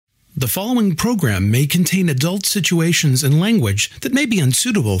The following program may contain adult situations and language that may be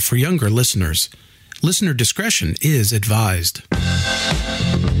unsuitable for younger listeners. Listener discretion is advised.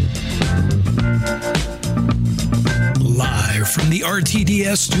 Live from the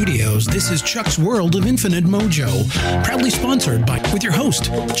RTDS studios, this is Chuck's World of Infinite Mojo, proudly sponsored with your host,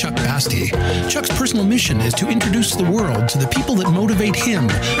 Chuck Bastie. Chuck's personal mission is to introduce the world to the people that motivate him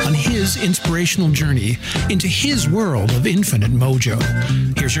on his inspirational journey into his world of infinite mojo.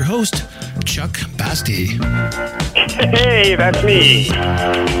 Here's your host, Chuck Bastie. Hey, that's me.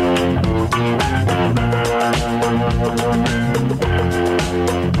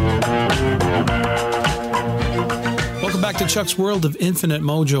 Welcome back to Chuck's World of Infinite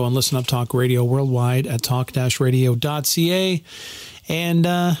Mojo on Listen Up Talk Radio worldwide at talk-radio.ca. And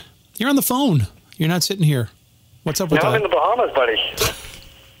you're on the phone. You're not sitting here. What's up with that? I'm in the Bahamas, buddy.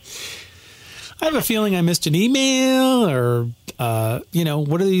 I have a feeling I missed an email or,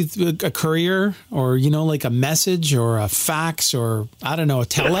 what are these, a courier or, like a message or a fax or, I don't know, a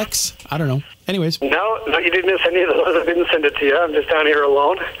telex. I don't know. Anyways. No, you didn't miss any of those. I didn't send it to you. I'm just down here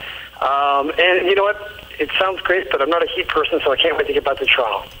alone. And you know what? It sounds great, but I'm not a Heat person, so I can't wait to get back to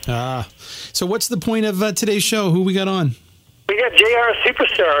Toronto. So what's the point of today's show? Who we got on? We got JR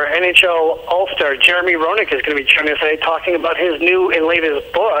Superstar, NHL All-Star Jeremy Roenick is going to be joining us today talking about his new and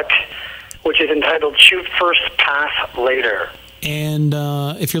latest book, which is entitled Shoot First, Pass Later. And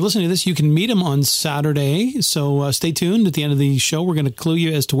if you're listening to this, you can meet him on Saturday. So stay tuned. At the end of the show, we're going to clue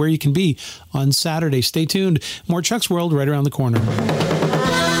you as to where you can be on Saturday. Stay tuned. More Chuck's World right around the corner.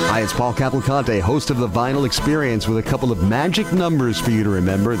 Hi, it's Paul Cavalcante, host of The Vinyl Experience, with a couple of magic numbers for you to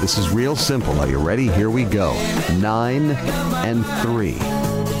remember. This is real simple. Are you ready? Here we go. 9 and 3.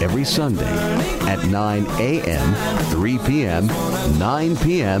 Every Sunday at 9 a.m., 3 p.m., 9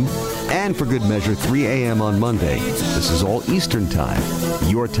 p.m., and for good measure, 3 a.m. on Monday. This is all Eastern Time.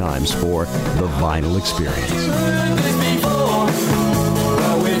 Your times for The Vinyl Experience.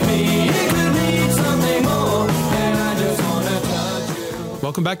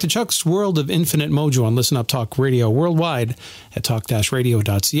 Welcome back to Chuck's World of Infinite Mojo on Listen Up Talk Radio worldwide at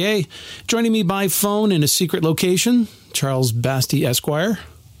talk-radio.ca. Joining me by phone in a secret location, Charles Bastie Esquire.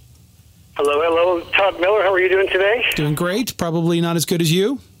 Hello. Todd Miller, how are you doing today? Doing great. Probably not as good as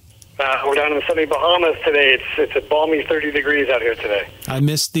you. We're down in the sunny Bahamas today. It's a balmy 30 degrees out here today. I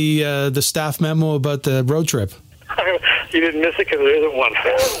missed the staff memo about the road trip. You didn't miss it because there isn't one.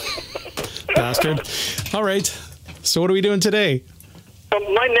 Bastard. All right. So what are we doing today?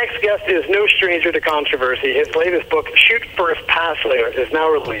 My next guest is no stranger to controversy. His latest book, Shoot First, Pass Later, is now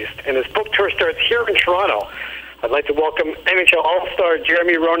released, and his book tour starts here in Toronto. I'd like to welcome NHL All-Star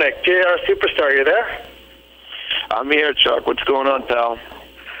Jeremy Roenick. JR Superstar, are you there? I'm here, Chuck. What's going on, pal?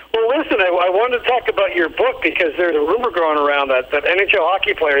 Well, listen, I wanted to talk about your book because there's a rumor going around that NHL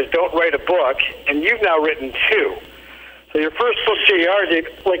hockey players don't write a book, and you've now written two. So your first book, JR, did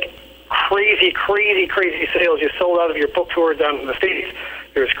crazy sales. You sold out of your book tour down in the States.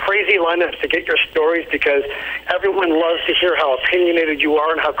 There's crazy lineups to get your stories because everyone loves to hear how opinionated you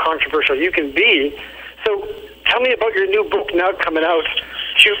are and how controversial you can be. So tell me about your new book now coming out,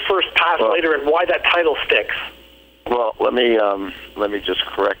 Shoot First, Pass Later, and why that title sticks. Well, let me just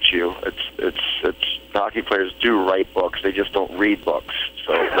correct you. It's hockey players do write books. They just don't read books.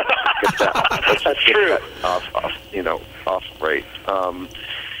 So let's get that. That's true. Off right.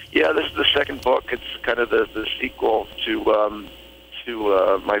 Yeah, this is the second book. It's kind of the sequel to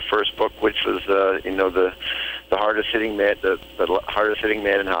my first book, which was the hardest hitting man, the hardest hitting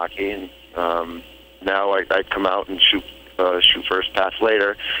man in hockey. And now I come out and shoot first, pass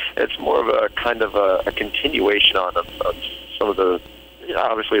later. It's more of a kind of a continuation of some of the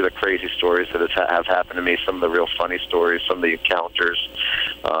obviously the crazy stories that have happened to me. Some of the real funny stories, some of the encounters.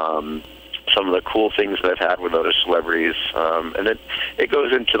 Some of the cool things that I've had with other celebrities, and it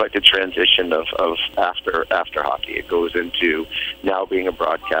goes into like the transition of after hockey. It goes into now being a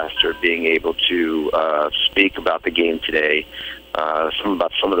broadcaster, being able to speak about the game today,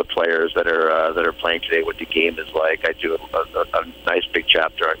 about some of the players that are playing today, what the game is like. I do a nice big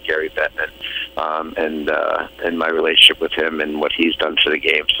chapter on Gary Bettman and my relationship with him and what he's done for the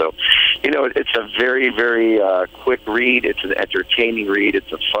game. So, it's a very, very quick read. It's an entertaining read.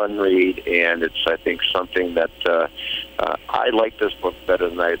 It's a fun read, and it's, I think, something that I like this book better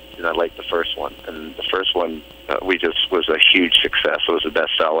than I liked the first one. And the first one was a huge success. It was a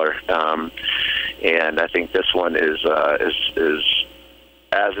bestseller, and I think this one is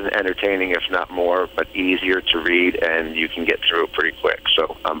as entertaining, if not more, but easier to read, and you can get through it pretty quick.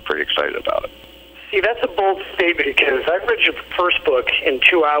 So I'm pretty excited about it. See, that's a bold statement because I read your first book in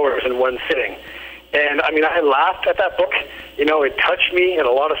 2 hours in one sitting. And, I mean, I laughed at that book. You know, it touched me in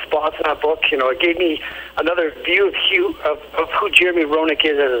a lot of spots in that book. You know, it gave me another view of who Jeremy Roenick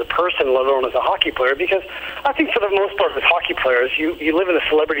is as a person, let alone as a hockey player, because I think for the most part with hockey players, you live in a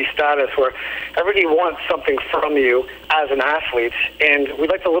celebrity status where everybody wants something from you as an athlete, and we'd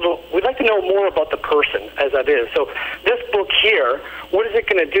like to know more about the person as that is. So this book here, what is it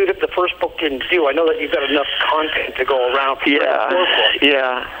going to do that the first book didn't do? I know that you've got enough content to go around for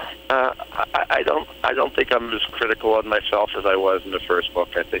I don't think I'm as critical on myself as I was in the first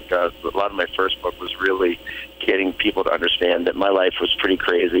book. I think a lot of my first book was really getting people to understand that my life was pretty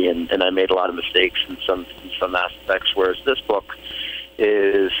crazy, and I made a lot of mistakes in some aspects. Whereas this book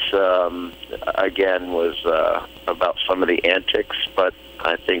is again was about some of the antics, but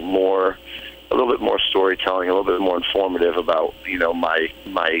I think a little bit more storytelling, a little bit more informative about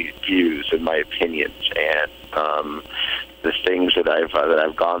my views and my opinions and the things that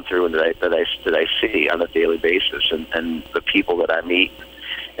I've gone through and that I see on a daily basis, and the people that I meet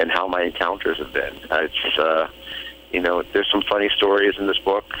and how my encounters have been. It's there's some funny stories in this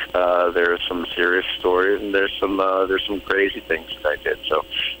book. There's some serious stories, and there's some crazy things that I did. So,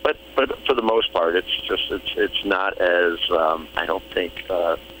 but for the most part, it's not as I don't think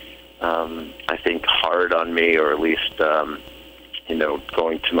I think hard on me, or at least going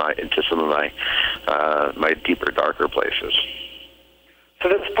into some of my deeper, darker places. So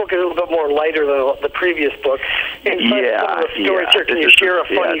this book is a little bit more lighter than the previous book. Can you share a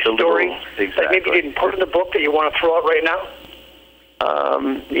funny story that maybe you didn't put in the book that you want to throw out right now?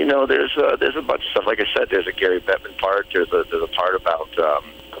 There's a bunch of stuff. Like I said, there's a Gary Bettman part. There's a part about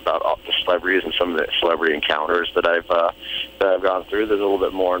all the celebrities and some of the celebrity encounters that I've gone through. There's a little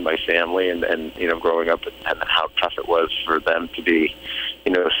bit more in my family and growing up and how tough it was for them to be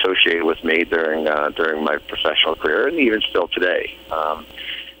associated with me during my professional career, and even still today.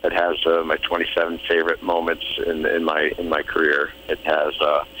 It has my 27 favorite moments in my career. It has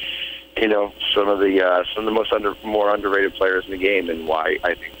some of the more underrated players in the game and why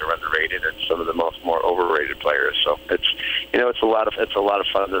I think they're underrated, and some of the more overrated players. So it's a lot of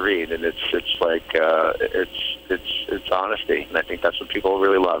fun to read, and it's honesty, and I think that's what people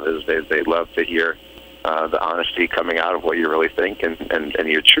really love is they love to hear the honesty coming out of what you really think and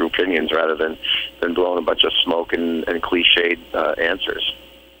your true opinions, rather than blowing a bunch of smoke and cliched answers.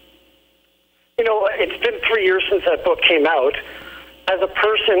 It's been 3 years since that book came out. As a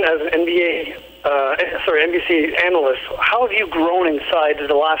person, as an NBC analyst, how have you grown inside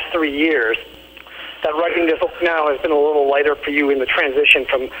the last 3 years that writing this book now has been a little lighter for you in the transition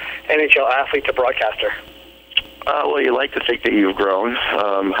from NHL athlete to broadcaster? Well, you like to think that you've grown.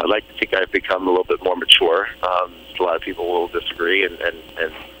 I like to think I've become a little bit more mature. A lot of people will disagree and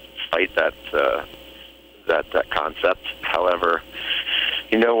fight that concept. However,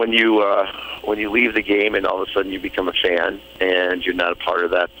 when you leave the game and all of a sudden you become a fan and you're not a part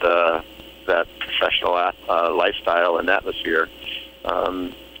of that professional lifestyle and atmosphere,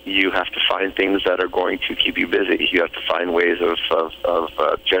 you have to find things that are going to keep you busy. You have to find ways of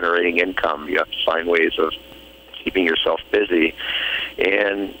generating income. You have to find ways of keeping yourself busy,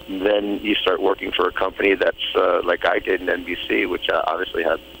 and then you start working for a company that's like I did in NBC, which obviously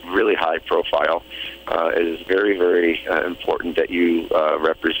has really high profile. It is very, very important that you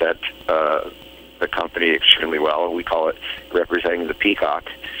represent the company extremely well. We call it representing the peacock.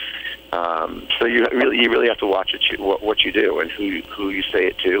 So you really have to watch what you do and who you say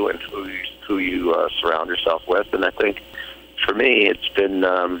it to and who you surround yourself with. And I think for me, it's been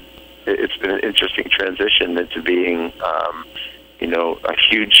an interesting transition into being, a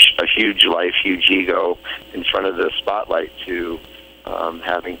huge life, huge ego in front of the spotlight to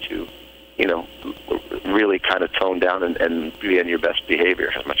having to, really kind of tone down and be in your best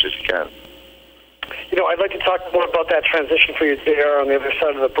behavior as much as you can. I'd like to talk more about that transition for you there on the other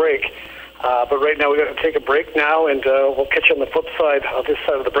side of the break. But right now, we're going to take a break now, and we'll catch you on the flip side of this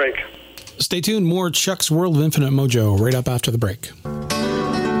side of the break. Stay tuned. More Chuck's World of Infinite Mojo right up after the break.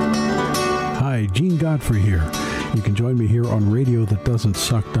 Hi, Gene Godfrey here. You can join me here on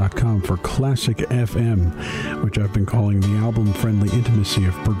RadioThatDoesn'tSuck.com for Classic FM, which I've been calling the album-friendly intimacy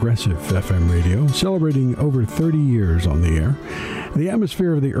of progressive FM radio, celebrating over 30 years on the air. The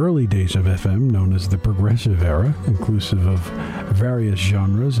atmosphere of the early days of FM, known as the Progressive Era, inclusive of various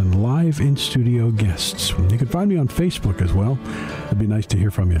genres and live in-studio guests. You can find me on Facebook as well. It'd be nice to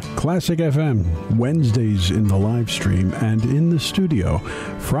hear from you. Classic FM, Wednesdays in the live stream and in the studio,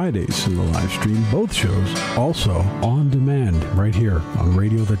 Fridays in the live stream, both shows also on demand right here on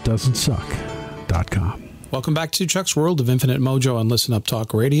RadioThatDoesn'tSuck.com. Welcome back to Chuck's World of Infinite Mojo on Listen Up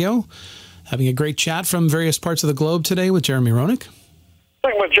Talk Radio. Having a great chat from various parts of the globe today with Jeremy Roenick.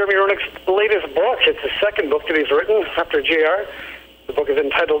 Talking about Jeremy Roenick's latest book. It's the second book that he's written after JR. The book is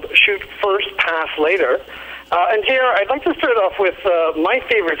entitled Shoot First, Pass Later. And JR, I'd like to start off with my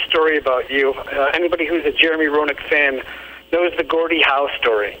favorite story about you. Anybody who's a Jeremy Roenick fan knows the Gordie Howe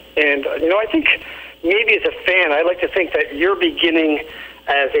story. And, I think maybe as a fan, I like to think that your beginning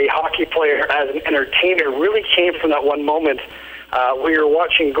as a hockey player, as an entertainer, really came from that one moment where you were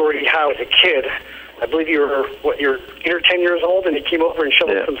watching Gordie Howe as a kid. I believe you were, you're 10 years old, and he came over and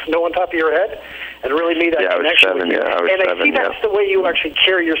shoveled some snow on top of your head and really made that connection with you. I was and 7, I see that's the way you actually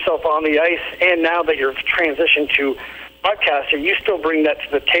carry yourself on the ice, and now that you've transitioned to podcaster, you still bring that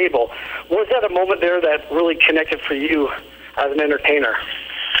to the table. Was that a moment there that really connected for you as an entertainer?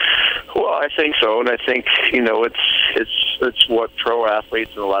 Well, I think so, and I think it's what pro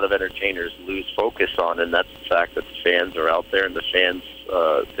athletes and a lot of entertainers lose focus on, and that's the fact that the fans are out there, and the fans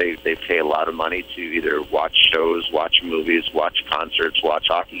they pay a lot of money to either watch shows, watch movies, watch concerts, watch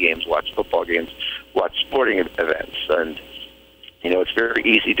hockey games, watch football games, watch sporting events, and it's very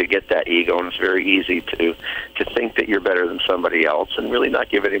easy to get that ego, and it's very easy to think that you're better than somebody else, and really not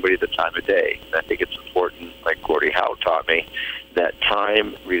give anybody the time of day. And I think it's important, like Gordie Howe taught me, that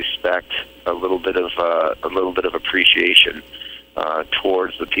time, respect, a little bit of appreciation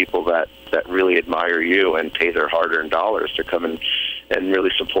towards the people that really admire you and pay their hard-earned dollars to come and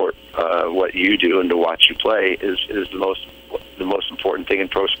really support what you do and to watch you play is the most important thing in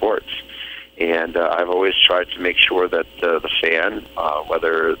pro sports. And I've always tried to make sure that the fan,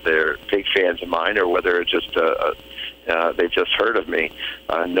 whether they're big fans of mine or whether it's just they've just heard of me,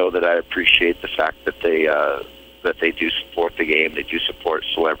 know that I appreciate the fact that they do support the game, they do support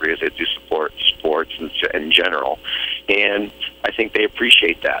celebrities, they do support sports in general, and I think they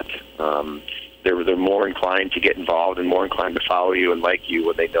appreciate that. They're more inclined to get involved and more inclined to follow you and like you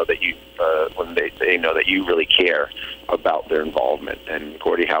when they know that you they know that you really care about their involvement. And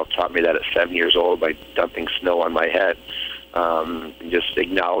Gordie Howe taught me that at 7 years old by dumping snow on my head, and just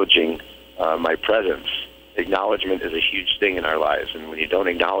acknowledging my presence. Acknowledgement is a huge thing in our lives, and when you don't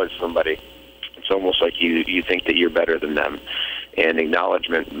acknowledge somebody, it's almost like you think that you're better than them. And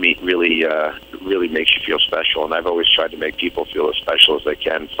acknowledgement really makes you feel special. And I've always tried to make people feel as special as they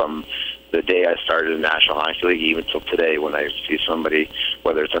can from the day I started in the National Hockey League, even till today, when I see somebody,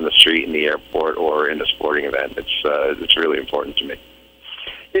 whether it's on the street, in the airport, or in a sporting event. It's really important to me.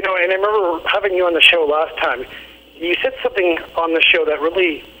 And I remember having you on the show last time. You said something on the show that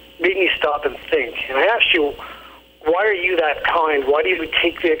really made me stop and think. And I asked you, why are you that kind? Why do you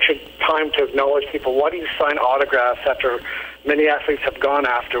take the extra time to acknowledge people? Why do you sign autographs after many athletes have gone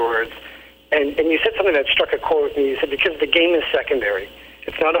afterwards? And you said something that struck a chord with me. You said, because the game is secondary.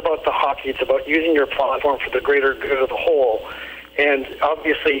 It's not about the hockey. It's about using your platform for the greater good of the whole. And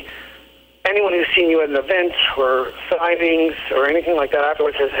obviously, anyone who's seen you at an event or signings or anything like that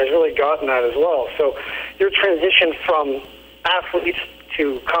afterwards has really gotten that as well. So your transition from athlete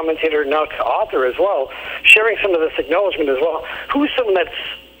to commentator, now to author as well, sharing some of this acknowledgement as well. Who's someone that's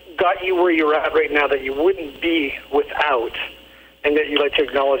got you where you're at right now that you wouldn't be without, and that you'd like to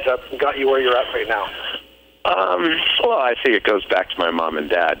acknowledge that got you where you're at right now? Well, I think it goes back to my mom and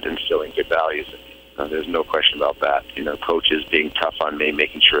dad instilling good values in me. There's no question about that. Coaches being tough on me,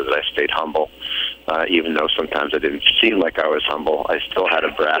 making sure that I stayed humble. Even though sometimes I didn't seem like I was humble, I still had a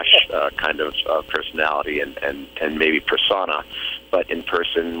brash kind of personality and maybe persona. But in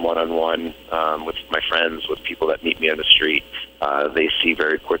person, one-on-one, with my friends, with people that meet me on the street, they see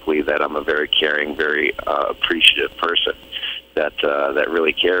very quickly that I'm a very caring, very appreciative person that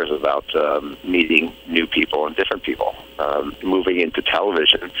really cares about meeting new people and different people. Moving into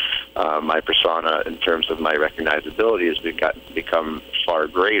television, my persona in terms of my recognizability has become far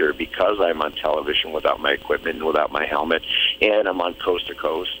greater because I'm on television without my equipment and without my helmet, and I'm on coast to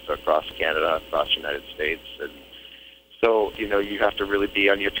coast across Canada, across the United States. And so, you have to really be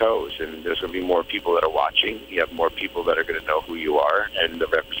on your toes, and there's going to be more people that are watching. You have more people that are going to know who you are, and the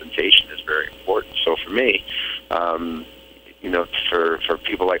representation is very important. So for me, for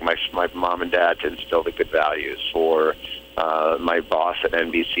people like my mom and dad to instill the good values, for my boss at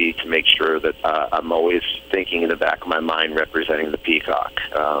NBC to make sure that I'm always thinking in the back of my mind representing the Peacock,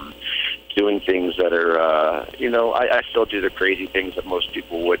 doing things that are, I still do the crazy things that most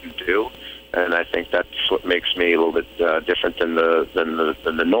people wouldn't do, and I think that's what makes me a little bit different than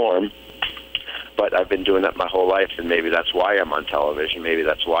the norm. But I've been doing that my whole life, and maybe that's why I'm on television. Maybe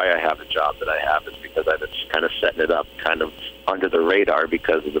that's why I have the job that I have, is because I've been kind of setting it up kind of under the radar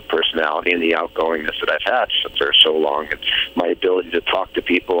because of the personality and the outgoingness that I've had for so long, and my ability to talk to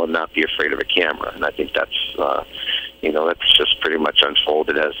people and not be afraid of a camera. And I think that's just pretty much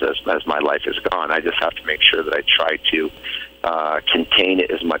unfolded as my life has gone. I just have to make sure that I try to contain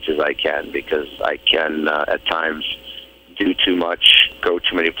it as much as I can, because I can at times do too much, go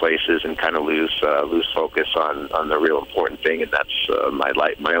too many places, and kind of lose focus on the real important thing, and that's my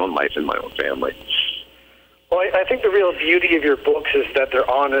own life and my own family. Well, I think the real beauty of your books is that they're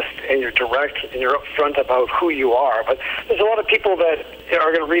honest and you're direct and you're upfront about who you are. But there's a lot of people that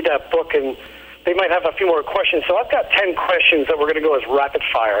are going to read that book and they might have a few more questions. So I've got 10 questions that we're going to go as rapid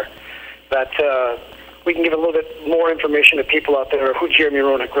fire, that we can give a little bit more information to people out there who Jeremy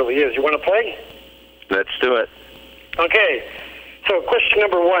Roenick really is. You want to play? Let's do it. Okay. So question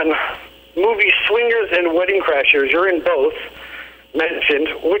number 1, movie Swingers and Wedding Crashers. You're in both mentioned.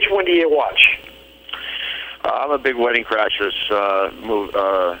 Which one do you watch? I'm a big Wedding Crashers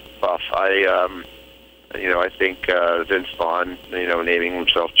buff. I think Vince Vaughn, naming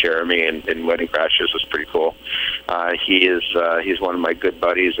himself Jeremy in Wedding Crashers was pretty cool. He's one of my good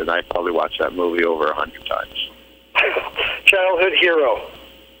buddies, and I probably watched that movie over 100 times. Childhood hero.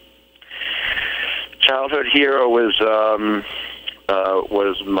 Childhood hero was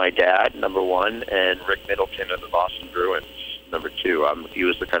my dad, number 1, and Rick Middleton of the Boston Bruins, number 2. He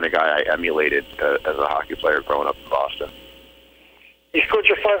was the kind of guy I emulated as a hockey player growing up in Boston. You scored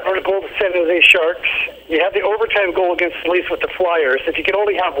your 500 goal to San Jose Sharks. You had the overtime goal against the Leafs with the Flyers. If you could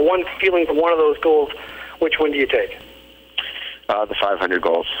only have one feeling from one of those goals, which one do you take? The 500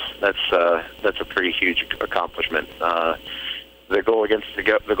 goals. That's a pretty huge accomplishment. The goal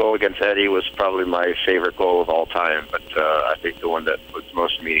against Eddie was probably my favorite goal of all time, but I think the one that was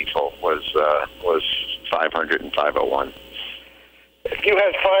most meaningful was 500 and 501. If you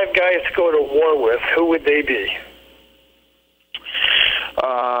had 5 guys to go to war with, who would they be?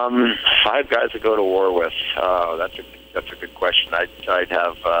 5 guys to go to war with. That's a good question. I'd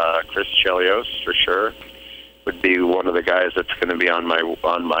have Chris Chelios for sure. Would be one of the guys that's going to be on my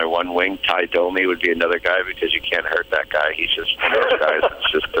one wing. Ty Domi would be another guy, because you can't hurt that guy. He's just one of those guys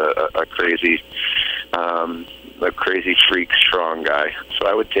that's just a crazy freak, strong guy. So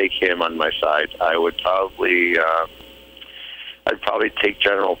I would take him on my side. I would probably. I'd probably take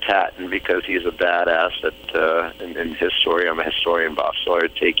General Patton, because he's a badass in his story. I'm a historian buff, so I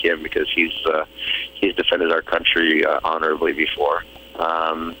would take him because he's defended our country honorably before.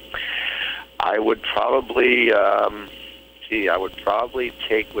 I would probably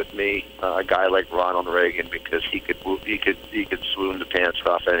take with me a guy like Ronald Reagan, because he could swoon the pants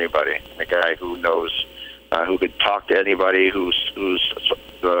off anybody. A guy who knows, who could talk to anybody, who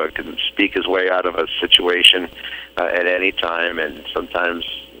can speak his way out of a situation at any time. And sometimes,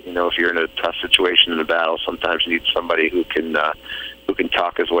 if you're in a tough situation in a battle, sometimes you need somebody who can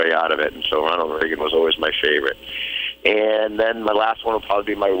talk his way out of it. And so Ronald Reagan was always my favorite. And then my last one will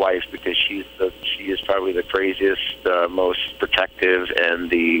probably be my wife, because she is probably the craziest, most protective, and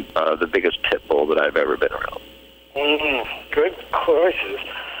the biggest pit bull that I've ever been around. Good choices.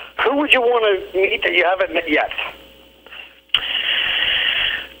 Who would you want to meet that you haven't met yet?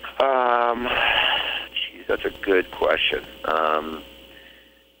 That's a good question.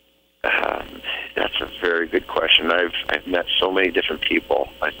 That's a very good question. I've met so many different people.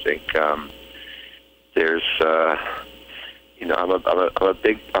 I think there's I'm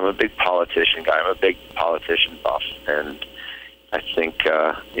a big politician guy. I'm a big politician buff, and I think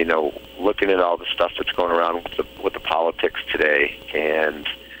looking at all the stuff that's going around with the politics today, and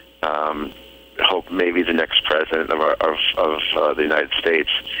hope maybe the next president of the United States,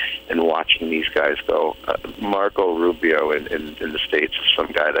 and watching these guys go. Marco Rubio in the States is some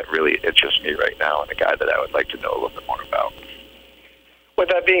guy that really interests me right now, and a guy that I would like to know a little bit more about. With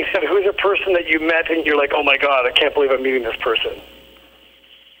that being said, who's a person that you met and you're like, oh my God, I can't believe I'm meeting this person?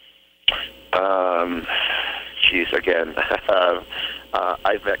 Again,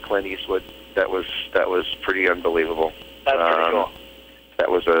 I've met Clint Eastwood. That was pretty unbelievable. That's pretty cool. That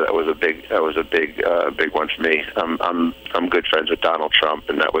was a big one for me. I'm good friends with Donald Trump,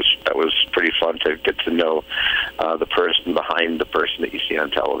 and that was pretty fun to get to know the person behind the person that you see on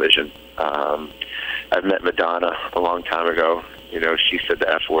television. I've met Madonna a long time ago. She said the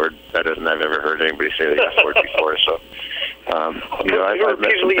F word. That isn't I've ever heard anybody say the F word before. So, I've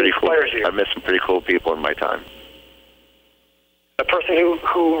met some pretty cool people in my time. A person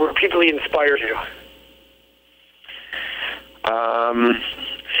who repeatedly inspires you.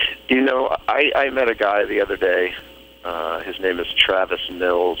 I met a guy the other day. His name is Travis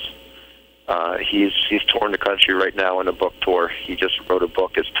Mills. He's touring the country right now on a book tour. He just wrote a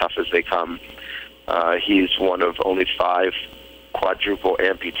book, As Tough as They Come. He's one of only 5 quadruple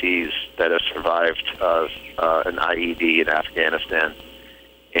amputees that have survived an IED in Afghanistan.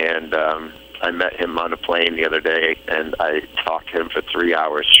 And I met him on a plane the other day, and I talked to him for 3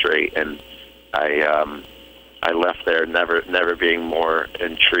 hours straight, and I left there never being more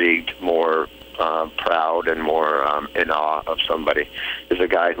intrigued, more proud, and more in awe of somebody. Is a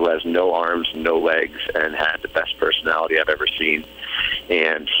guy who has no arms, no legs, and had the best personality I've ever seen.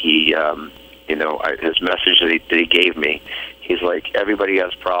 And he, his message that he gave me, he's like, everybody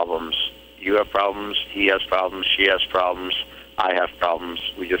has problems. You have problems, he has problems, she has problems, I have problems.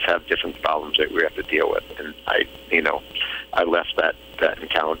 We just have different problems that we have to deal with. And I left that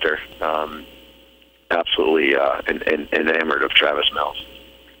encounter absolutely enamored of Travis Mills.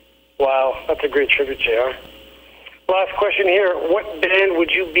 Wow, that's a great tribute, JR. Last question here. What band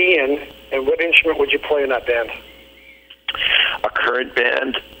would you be in, and what instrument would you play in that band? A current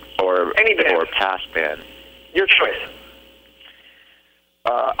band or any band, or a past band? Your choice.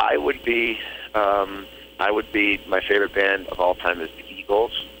 I would be my favorite band of all time is the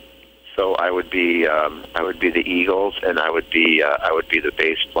Eagles. So I would be the Eagles, and I would be the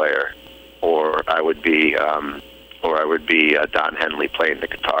bass player, or I would be Don Henley playing the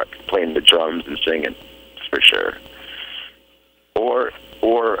guitar, playing the drums and singing, for sure. Or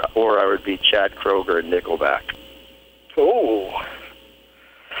I would be Chad Kroeger and Nickelback. Oh.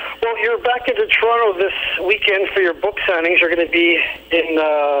 Well, you're back into Toronto this weekend for your book signings. You're going to be in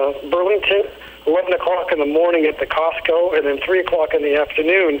Burlington, 11 o'clock in the morning at the Costco, and then 3 o'clock in the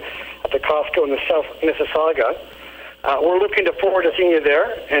afternoon at the Costco in the South Mississauga. We're looking forward to seeing you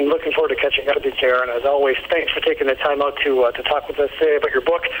there, and looking forward to catching up with you, Jared. And as always, thanks for taking the time out to talk with us today about your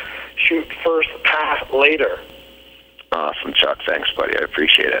book, Shoot First, Pass Later. Awesome, Chuck. Thanks, buddy. I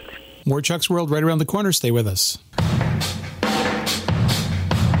appreciate it. More Chuck's World right around the corner. Stay with us.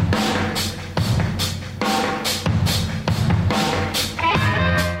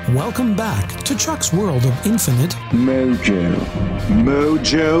 Welcome back to Chuck's World of Infinite Mojo.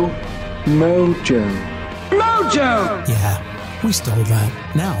 Mojo. Mojo. Mojo! Yeah, we stole that.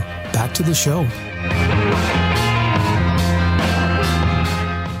 Now, back to the show.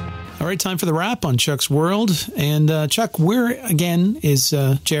 All right, time for the wrap on Chuck's World. And Chuck, where, again, is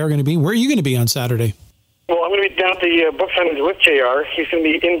JR going to be? Where are you going to be on Saturday? Well, I'm going to be down at the book signings with JR. He's going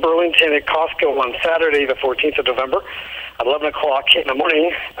to be in Burlington at Costco on Saturday, the 14th of November, at 11 o'clock in the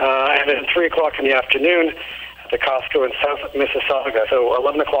morning, and then 3 o'clock in the afternoon at the Costco in South Mississauga. So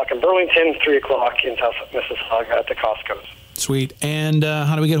 11 o'clock in Burlington, 3 o'clock in South Mississauga at the Costco's. Sweet. And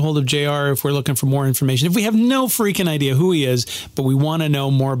how do we get hold of JR if we're looking for more information? If we have no freaking idea who he is, but we want to know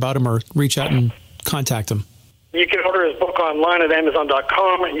more about him, or reach out and contact him. You can order his book online at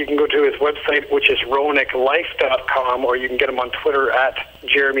Amazon.com. You can go to his website, which is RoenickLife.com, or you can get him on Twitter at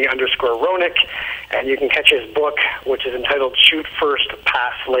Jeremy_Roenick. And you can catch his book, which is entitled Shoot First,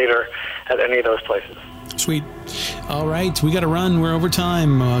 Pass Later, at any of those places. Sweet. All right, we got to run. We're over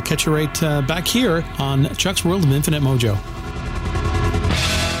time. Catch you right back here on Chuck's World of Infinite Mojo.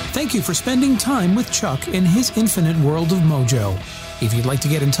 Thank you for spending time with Chuck in his infinite world of mojo. If you'd like to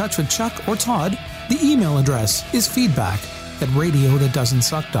get in touch with Chuck or Todd, the email address is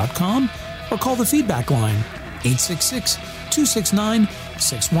feedback@radiothatdoesn'tsuck.com, or call the feedback line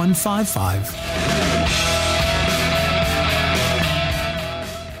 866-269-6155.